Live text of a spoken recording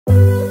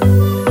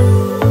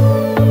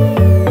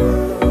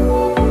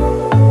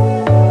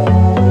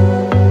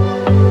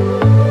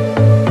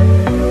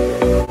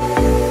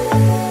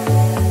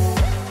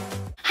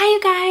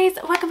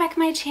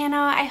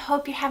channel. I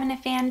hope you're having a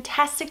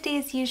fantastic day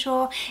as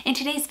usual. In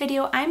today's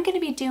video, I'm going to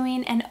be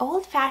doing an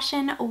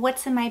old-fashioned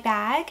what's in my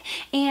bag,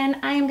 and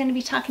I am going to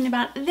be talking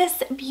about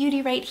this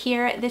beauty right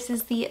here. This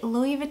is the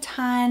Louis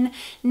Vuitton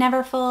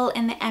Neverfull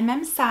in the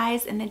MM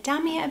size in the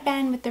damier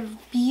bend with the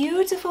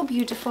beautiful,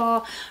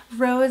 beautiful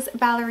rose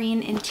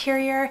ballerine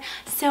interior.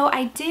 So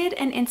I did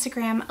an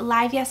Instagram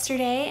live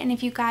yesterday, and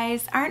if you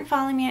guys aren't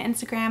following me on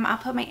Instagram, I'll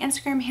put my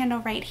Instagram handle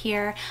right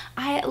here.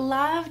 I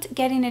loved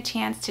getting a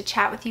chance to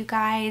chat with you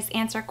guys,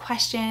 answer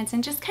questions,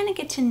 and just kind of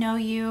get to know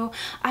you.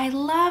 I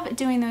love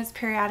doing those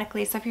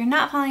periodically, so if you're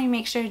not following me,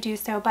 make sure to do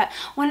so. But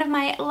one of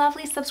my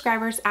lovely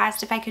subscribers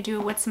asked if I could do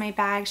a what's in my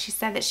bag. She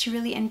said that she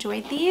really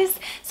enjoyed these,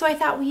 so I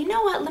thought, well, you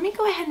know what, let me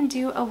go ahead and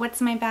do a what's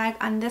in my bag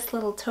on this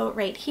little tote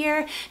right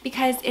here,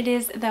 because it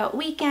is the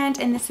weekend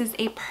and this is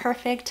a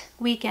perfect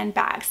weekend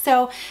bag.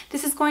 So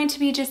this is going to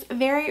be just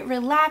very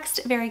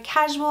relaxed, very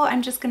casual.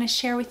 I'm just going to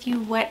share with you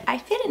what I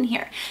fit in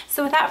here.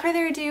 So without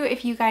further ado,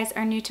 if you guys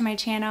are new to my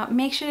channel,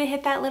 make sure to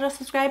hit that little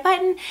subscribe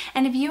button,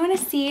 and if you want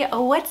to see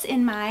what's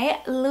in my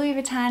Louis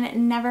Vuitton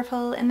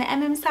Neverfull in the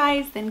MM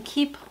size, then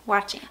keep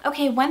watching.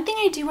 Okay, one thing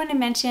I do want to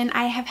mention,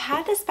 I have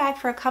had this bag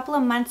for a couple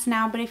of months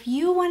now, but if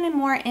you want a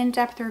more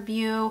in-depth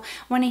review,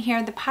 want to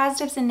hear the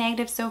positives and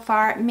negatives so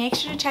far, make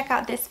sure to check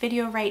out this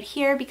video right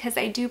here, because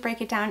I do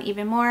break it down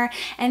even more.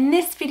 And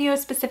this video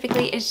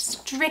specifically is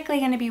strictly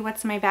going to be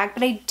what's in my bag,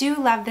 but I do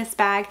love this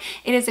bag.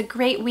 It is a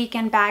great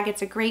weekend bag.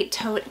 It's a great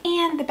tote,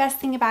 and the best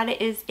thing about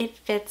it is it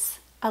fits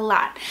a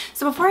lot.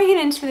 So before I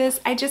get into this,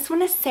 I just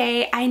want to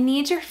say I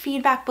need your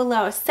feedback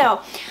below.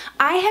 So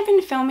I have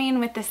been filming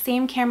with the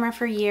same camera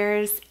for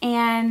years,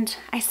 and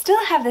I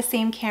still have the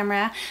same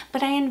camera,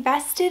 but I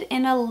invested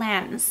in a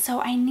lens.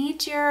 So I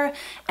need your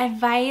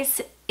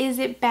advice. Is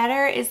it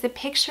better? Is the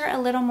picture a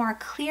little more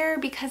clear?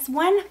 Because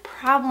one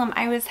problem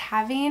I was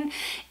having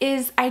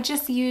is I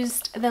just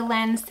used the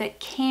lens that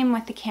came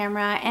with the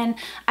camera, and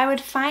I would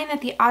find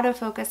that the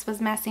autofocus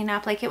was messing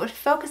up. Like, it would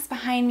focus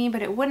behind me,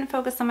 but it wouldn't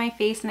focus on my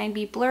face, and I'd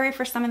be blurry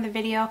for some of the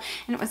video,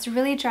 and it was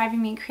really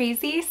driving me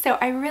crazy. So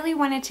I really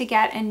wanted to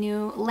get a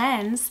new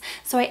lens.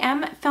 So I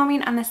am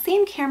filming on the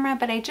same camera,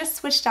 but I just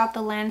switched out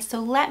the lens. So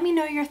let me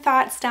know your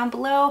thoughts down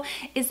below.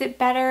 Is it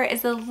better?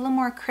 Is it a little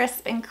more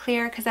crisp and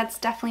clear? Because that's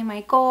definitely my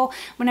goal.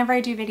 Whenever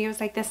I do videos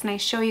like this and I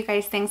show you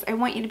guys things, I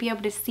want you to be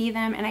able to see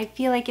them, and I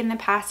feel like in the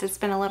past it's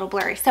been a little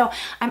blurry. So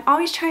I'm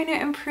always trying to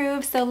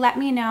improve, so let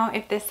me know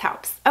if this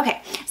helps.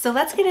 Okay, so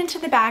let's get into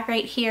the bag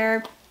right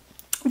here.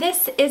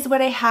 This is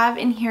what I have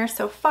in here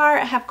so far.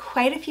 I have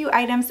quite a few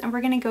items, and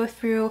we're going to go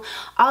through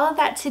all of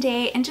that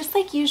today. And just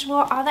like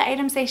usual, all the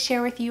items I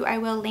share with you, I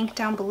will link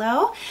down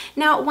below.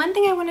 Now, one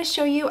thing I want to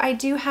show you, I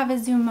do have a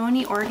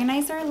Zoomoni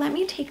organizer. Let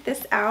me take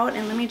this out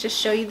and let me just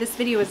show you. This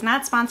video is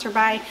not sponsored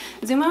by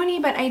Zoomoni,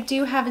 but I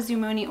do have a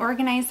Zoomoni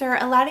organizer.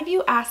 A lot of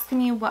you ask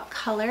me what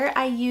color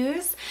I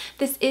use.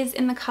 This is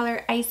in the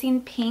color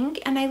Icing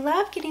Pink, and I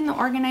love getting the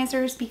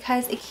organizers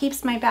because it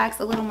keeps my bags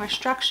a little more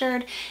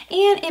structured,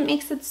 and it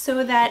makes it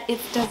so that it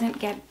doesn't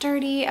get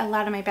dirty. A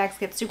lot of my bags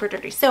get super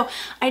dirty. So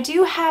I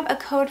do have a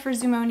code for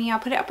Zoomoni. I'll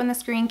put it up on the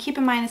screen. Keep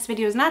in mind, this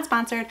video is not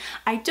sponsored.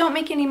 I don't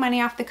make any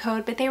money off the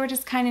code, but they were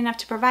just kind enough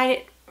to provide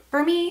it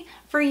for me,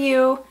 for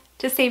you,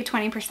 to save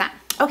 20%.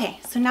 Okay,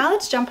 so now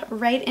let's jump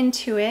right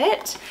into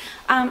it.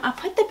 I'll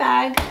put the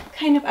bag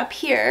kind of up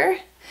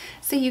here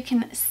so you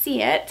can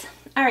see it.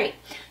 All right.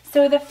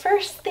 So the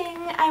first thing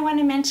I want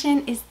to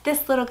mention is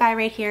this little guy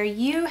right here.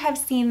 You have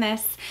seen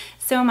this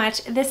so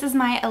much. This is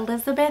my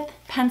Elizabeth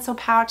pencil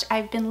pouch.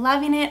 I've been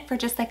loving it for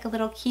just like a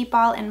little keep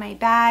all in my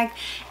bag,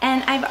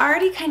 and I've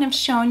already kind of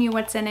shown you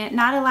what's in it.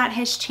 Not a lot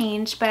has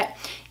changed, but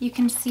you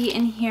can see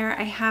in here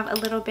I have a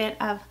little bit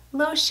of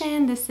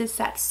lotion. This is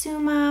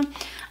Satsuma.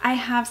 I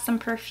have some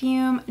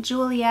perfume.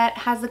 Juliet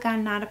has a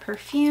gun, not a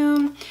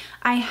perfume.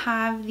 I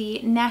have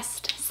the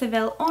Nest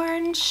Seville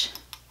Orange.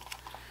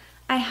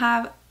 I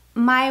have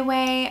My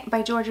Way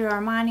by Giorgio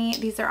Armani.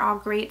 These are all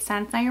great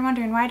scents. Now you're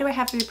wondering, why do I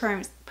have 3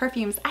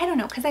 perfumes? I don't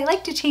know, because I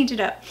like to change it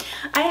up.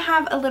 I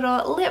have a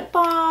little lip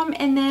balm,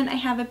 and then I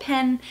have a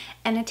pen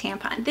and a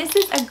tampon. This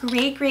is a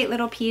great, great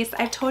little piece.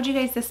 I've told you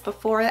guys this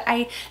before.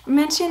 I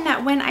mentioned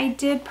that when I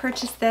did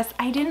purchase this,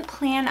 I didn't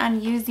plan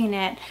on using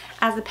it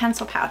as a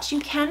pencil pouch. You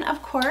can,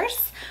 of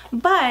course,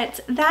 but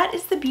that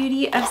is the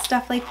beauty of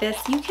stuff like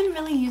this. You can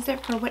really use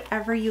it for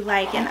whatever you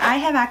like, and I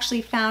have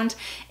actually found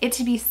it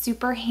to be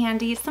super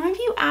handy. Some of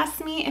you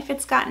asked me if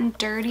it's gotten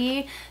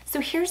dirty, so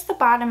here's the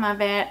bottom of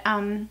it.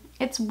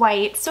 It's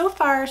white. So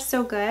far,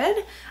 so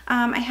good.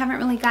 I haven't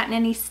really gotten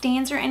any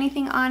stains or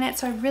anything on it,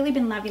 so I've really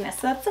been loving this.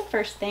 So that's the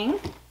first thing.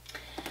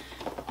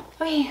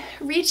 Okay,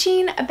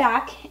 reaching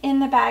back in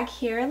the bag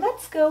here,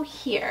 let's go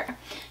here.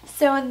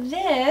 So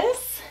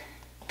this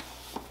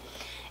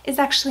is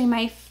actually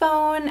my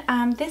phone.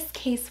 This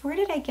case, where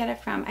did I get it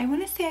from? I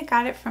want to say I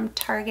got it from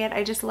Target.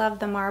 I just love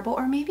the marble,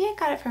 or maybe I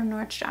got it from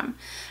Nordstrom.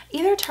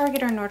 Either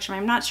Target or Nordstrom,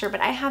 I'm not sure, but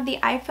I have the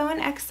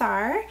iPhone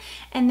XR,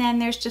 and then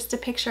there's just a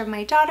picture of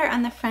my daughter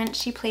on the front.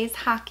 She plays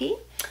hockey,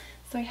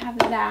 so I have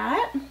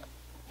that.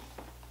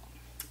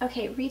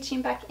 Okay,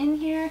 reaching back in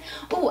here.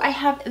 Oh, I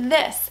have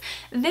this.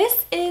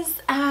 This is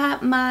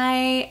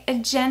my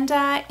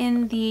agenda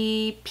in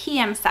the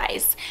PM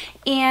size.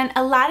 And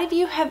a lot of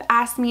you have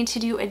asked me to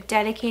do a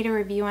dedicated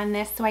review on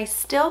this, so I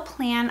still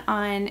plan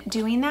on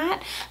doing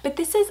that. But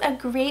this is a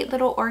great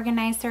little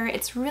organizer.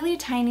 It's really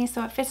tiny,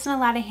 so it fits in a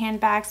lot of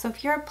handbags. So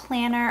if you're a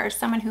planner or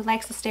someone who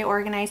likes to stay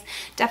organized,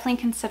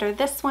 definitely consider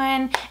this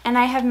one. And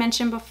I have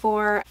mentioned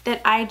before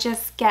that I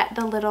just get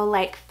the little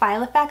like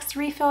file effects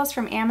refills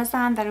from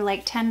Amazon that are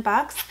like $10.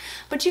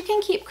 But you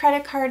can keep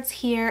credit cards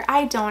here.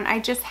 I don't. I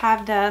just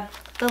have the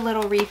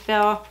little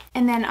refill,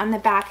 and then on the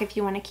back if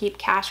you want to keep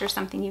cash or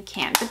something you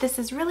can. But this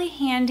is really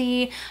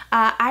handy.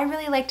 I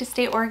really like to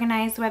stay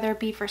organized, whether it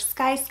be for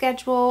Sky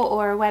schedule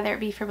or whether it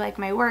be for like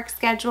my work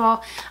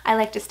schedule. I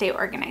like to stay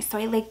organized, so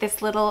I like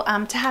this little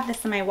to have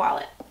this in my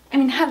wallet. I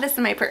mean, have this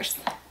in my purse.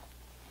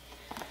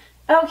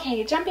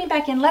 Okay, jumping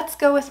back in, let's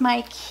go with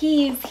my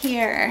keys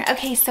here.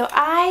 Okay, so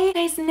you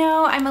guys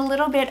know I'm a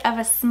little bit of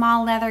a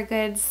small leather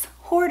goods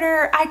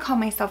hoarder. I call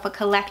myself a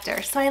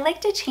collector, so I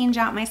like to change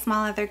out my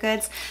small leather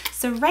goods.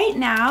 So right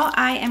now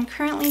I am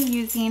currently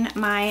using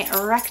my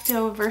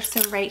Recto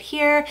Verso right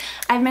here.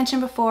 I've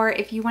mentioned before,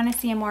 if you want to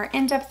see a more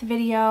in-depth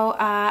video,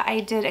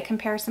 I did a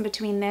comparison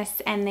between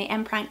this and the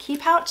Empreinte key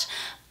pouch.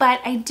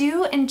 But I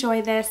do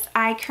enjoy this.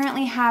 I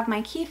currently have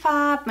my key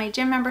fob, my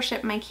gym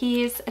membership, my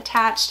keys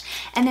attached,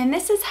 and then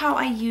this is how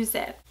I use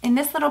it. In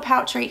this little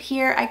pouch right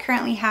here, I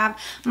currently have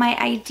my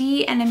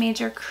ID and a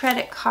major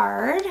credit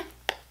card.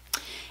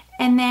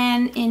 And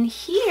then in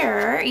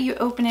here, you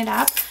open it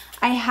up,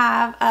 I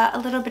have a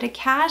little bit of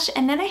cash,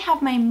 and then I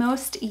have my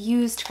most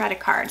used credit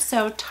card.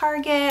 So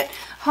Target,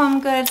 Home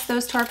Goods,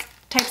 those types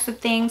of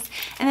things.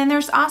 And then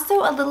there's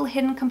also a little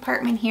hidden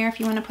compartment here if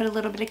you want to put a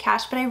little bit of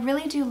cash, but I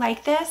really do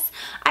like this.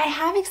 I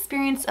have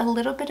experienced a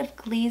little bit of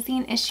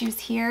glazing issues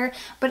here,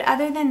 but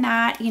other than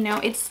that, you know,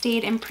 it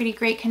stayed in pretty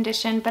great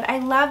condition. But I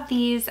love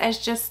these as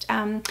just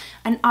an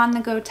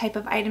on-the-go type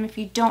of item if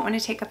you don't want to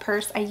take a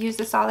purse. I use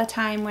this all the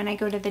time when I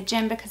go to the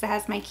gym because it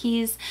has my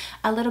keys,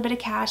 a little bit of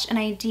cash, an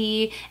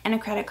ID, and a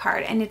credit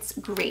card, and it's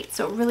great.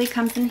 So it really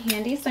comes in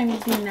handy, so I'm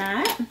using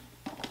that.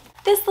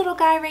 This little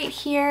guy right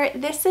here,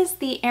 this is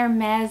the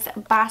Hermes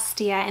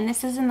Bastia, and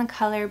this is in the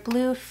color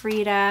Blue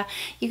Frida.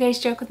 You guys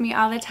joke with me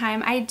all the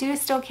time. I do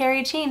still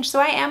carry change, so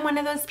I am one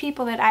of those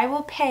people that I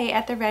will pay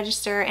at the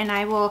register and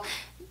I will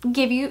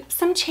give you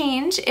some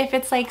change if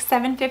it's like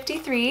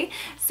 $7.53.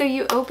 So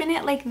you open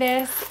it like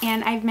this,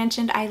 and I've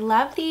mentioned I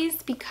love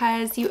these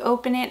because you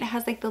open it, it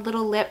has like the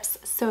little lips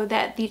so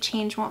that the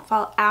change won't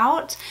fall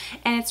out,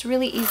 and it's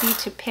really easy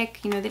to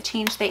pick, you know, the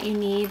change that you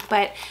need.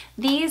 But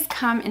these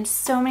come in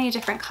so many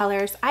different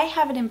colors. I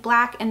have it in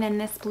black and then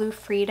this Blue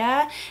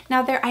Frida.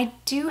 Now I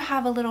do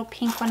have a little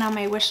pink one on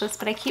my wish list,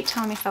 but I keep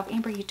telling myself,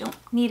 Amber, you don't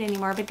need any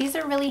more. But these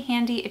are really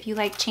handy if you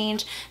like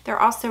change. They're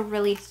also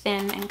really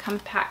thin and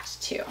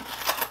compact too.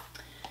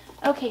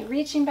 Okay,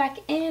 reaching back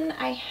in,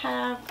 I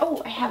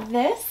have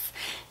this.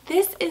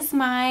 This is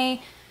my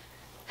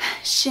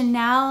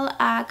Chanel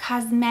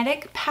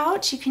cosmetic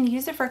pouch. You can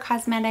use it for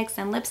cosmetics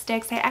and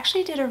lipsticks. I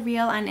actually did a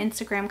reel on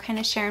Instagram kind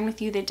of sharing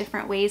with you the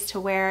different ways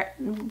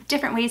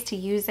to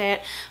use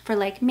it for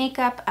like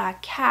makeup,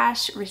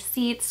 cash,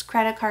 receipts,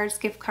 credit cards,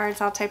 gift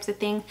cards, all types of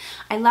things.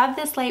 I love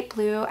this light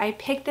blue. I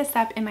picked this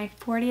up in my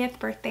 40th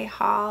birthday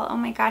haul. Oh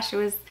my gosh, it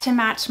was to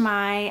match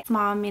my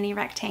small mini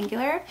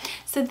rectangular.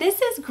 So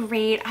this is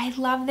great. I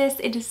love this.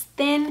 It is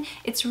thin.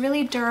 It's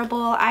really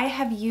durable. I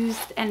have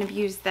used and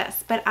abused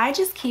this, but I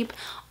just keep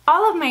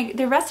all of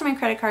the rest of my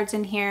credit cards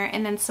in here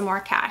and then some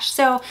more cash.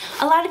 So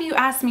a lot of you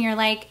ask me, you're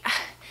like,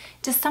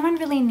 does someone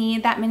really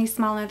need that many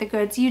small leather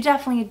goods? You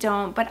definitely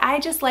don't, but I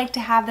just like to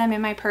have them in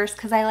my purse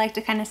because I like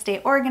to kind of stay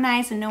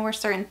organized and know where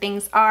certain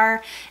things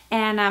are.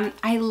 And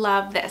I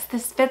love this.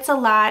 This fits a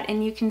lot,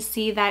 and you can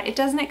see that it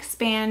doesn't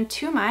expand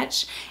too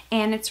much,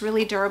 and it's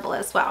really durable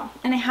as well.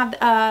 And I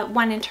have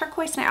one in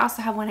turquoise, and I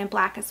also have one in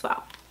black as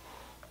well.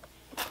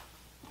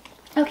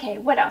 Okay,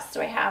 what else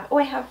do I have? Oh,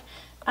 I have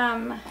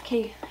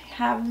okay, I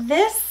have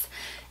this.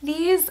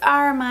 These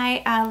are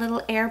my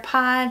little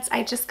AirPods.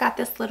 I just got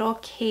this little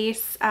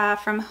case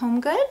from Home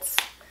Goods.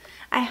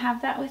 I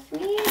have that with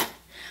me.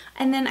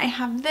 And then I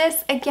have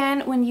this.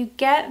 Again, when you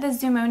get the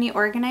Zoomoni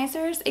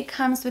organizers, it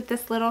comes with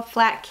this little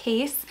flat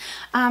case.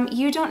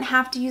 You don't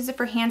have to use it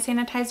for hand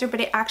sanitizer, but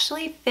it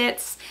actually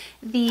fits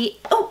the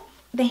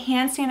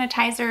hand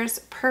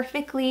sanitizers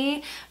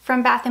perfectly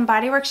from Bath &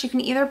 Body Works. You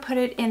can either put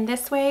it in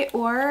this way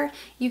or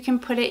you can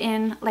put it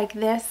in like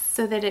this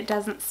so that it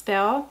doesn't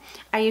spill.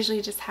 I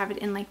usually just have it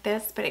in like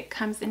this, but it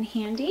comes in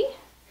handy.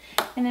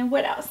 And then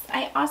what else?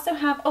 I also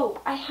have,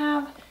 I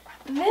have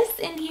this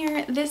in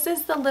here. This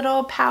is the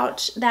little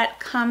pouch that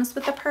comes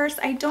with the purse.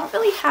 I don't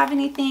really have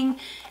anything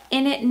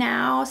in it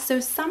now, so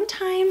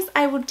sometimes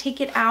I would take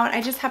it out.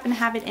 I just happen to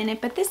have it in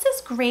it, but this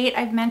is great.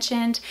 I've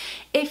mentioned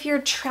if you're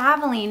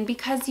traveling,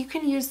 because you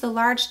can use the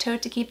large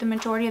tote to keep the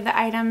majority of the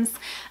items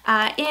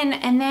in,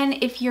 and then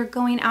if you're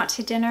going out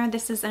to dinner,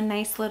 this is a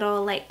nice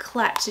little like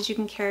clutch that you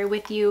can carry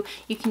with you.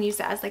 You can use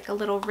it as like a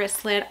little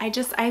wristlet.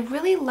 I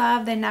really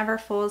love the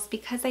Neverfulls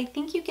because I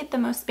think you get the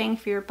most bang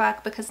for your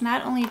buck, because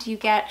not only do you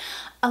get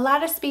a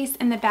lot of space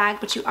in the bag,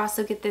 but you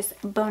also get this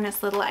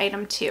bonus little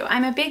item too.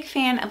 I'm a big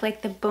fan of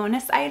like the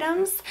bonus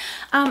items.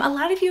 A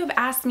lot of you have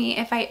asked me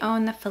if I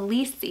own the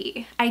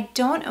Felici. I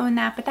don't own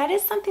that, but that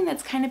is something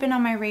that's kind of been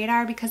on my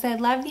radar because I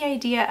love the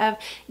idea of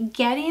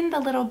getting the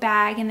little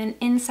bag, and then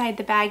inside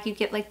the bag you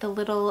get like the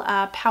little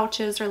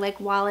pouches or like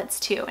wallets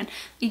too, and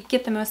you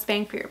get the most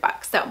bang for your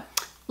buck. So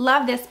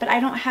love this, but I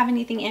don't have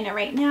anything in it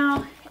right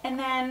now. And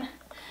then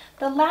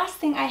the last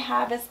thing I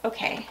have is,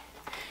 okay,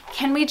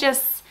 can we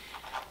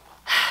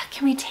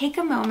take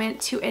a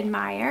moment to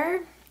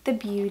admire the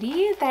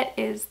beauty that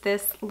is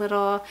this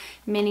little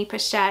mini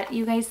pochette?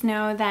 You guys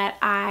know that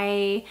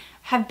I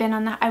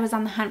was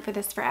on the hunt for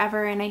this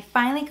forever, and I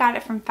finally got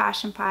it from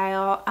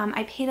Fashionphile.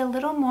 I paid a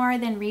little more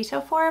than retail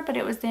for it, but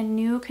it was in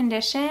new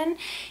condition,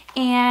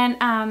 and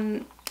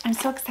I'm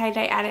so excited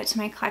I added it to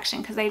my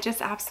collection because I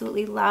just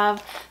absolutely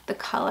love the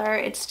color.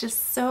 It's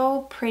just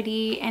so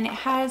pretty, and it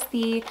has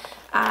the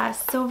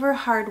silver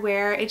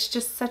hardware. It's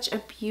just such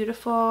a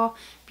beautiful,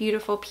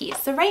 beautiful piece.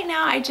 So right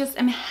now I just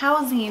am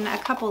housing a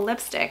couple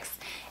lipsticks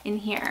in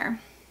here.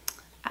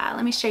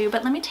 Let me show you,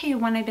 but let me tell you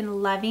one I've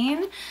been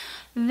loving.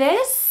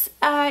 This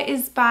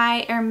is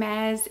by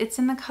Hermes. It's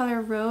in the color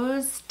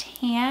Rose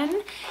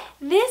Tan.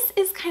 This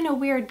is kind of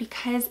weird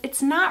because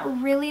it's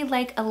not really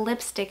like a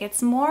lipstick.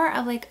 It's more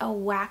of like a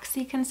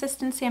waxy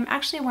consistency. I'm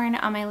actually wearing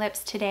it on my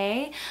lips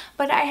today,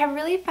 but I have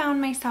really found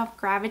myself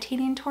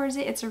gravitating towards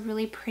it. It's a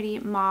really pretty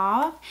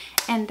mauve,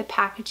 and the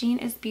packaging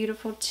is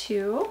beautiful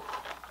too.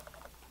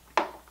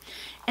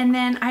 And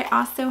then I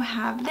also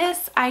have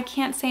this. I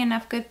can't say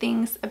enough good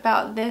things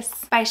about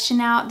this by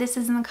Chanel. This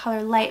is in the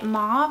color Light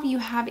Mauve. You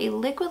have a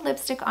liquid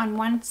lipstick on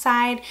one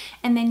side,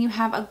 and then you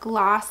have a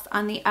gloss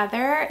on the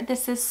other.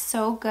 This is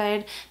so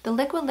good. The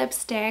liquid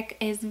lipstick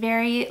is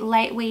very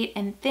lightweight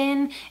and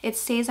thin. It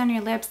stays on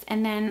your lips,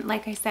 and then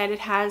like I said, it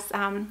has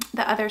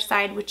the other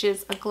side, which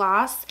is a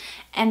gloss.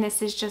 And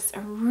this is just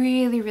a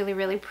really, really,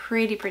 really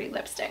pretty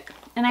lipstick.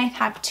 And I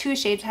have two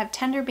shades. I have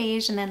Tender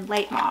Beige and then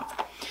Light Mauve.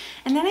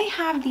 And then I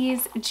have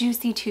these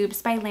Juicy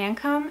Tubes by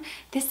Lancome.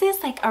 This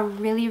is like a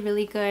really,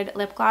 really good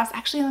lip gloss.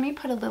 Actually, let me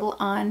put a little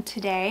on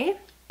today.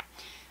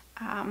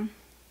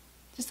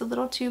 Just a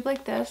little tube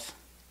like this.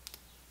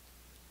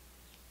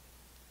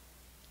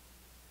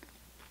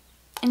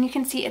 And you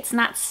can see it's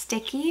not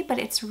sticky, but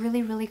it's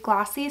really, really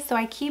glossy. So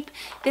I keep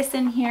this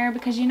in here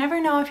because you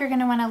never know if you're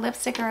gonna want a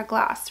lipstick or a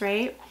gloss,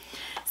 right?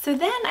 So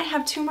then I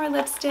have two more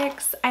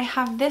lipsticks. I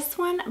have this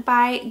one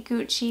by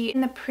Gucci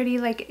in the pretty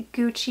like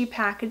Gucci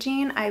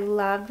packaging. I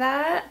love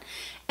that.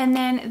 And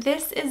then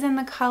this is in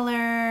the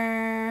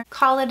color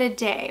Call It a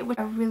Day, with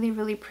a really,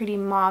 really pretty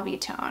mauve-y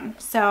tone.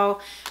 So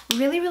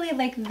really, really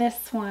like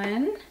this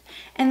one.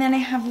 And then I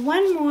have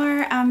one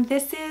more.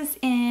 This is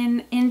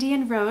in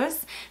Indian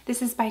Rose.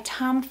 This is by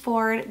Tom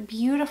Ford.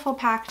 Beautiful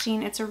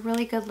packaging. It's a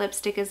really good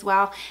lipstick as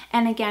well.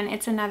 And again,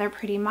 it's another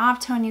pretty mauve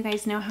tone. You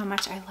guys know how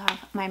much I love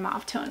my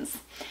mauve tones.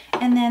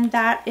 And then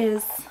that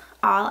is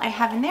all I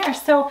have in there.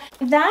 So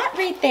that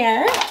right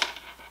there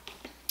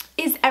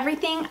is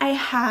everything I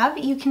have.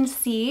 You can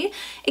see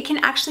it can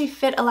actually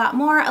fit a lot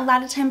more. A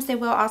lot of times they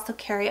will also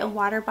carry a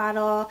water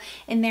bottle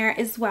in there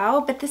as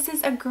well, but this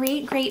is a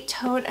great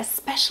tote,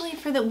 especially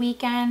for the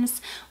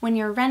weekends when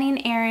you're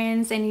running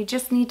errands and you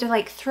just need to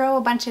like throw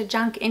a bunch of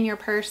junk in your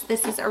purse.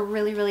 This is a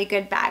really, really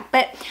good bag.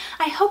 But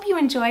I hope you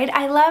enjoyed.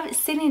 I love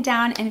sitting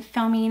down and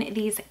filming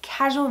these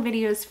casual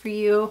videos for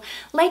you.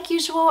 Like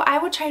usual, I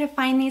will try to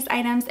find these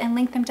items and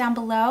link them down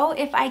below.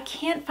 If I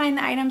can't find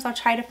the items, I'll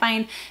try to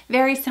find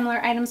very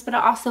similar items, but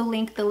I'll also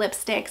link the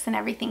lipsticks and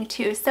everything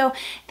too. So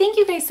thank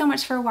you guys so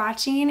much for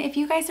watching. If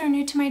you guys are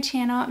new to my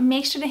channel,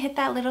 make sure to hit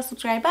that little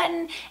subscribe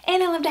button,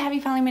 and I'd love to have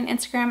you follow me on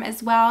Instagram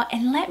as well.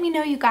 And let me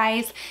know, you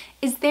guys,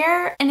 is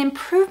there an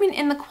improvement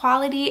in the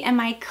quality? Am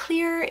I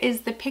clear?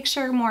 Is the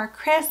picture more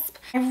crisp?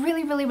 I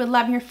really, really would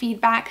love your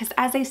feedback because,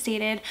 as I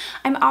stated,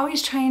 I'm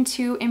always trying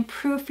to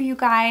improve for you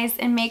guys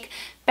and make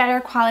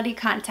better quality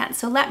content.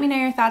 So let me know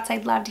your thoughts.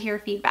 I'd love to hear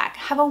feedback.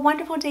 Have a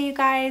wonderful day, you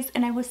guys,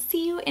 and I will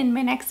see you in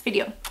my next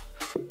video.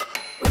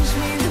 Wish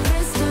me the